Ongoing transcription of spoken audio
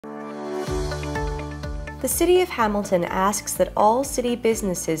The City of Hamilton asks that all city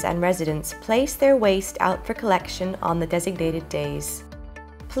businesses and residents place their waste out for collection on the designated days.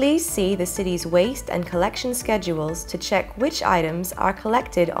 Please see the city's waste and collection schedules to check which items are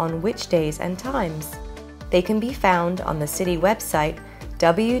collected on which days and times. They can be found on the city website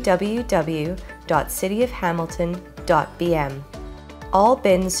www.cityofhamilton.bm. All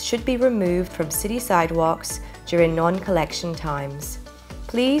bins should be removed from city sidewalks during non-collection times.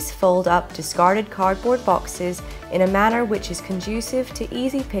 Please fold up discarded cardboard boxes in a manner which is conducive to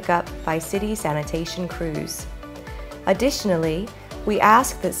easy pickup by city sanitation crews. Additionally, we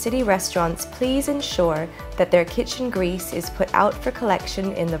ask that city restaurants please ensure that their kitchen grease is put out for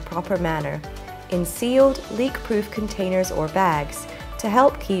collection in the proper manner, in sealed, leak-proof containers or bags, to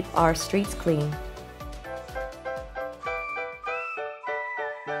help keep our streets clean.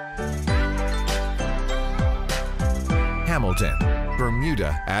 Hamilton,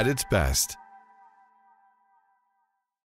 Bermuda at its best.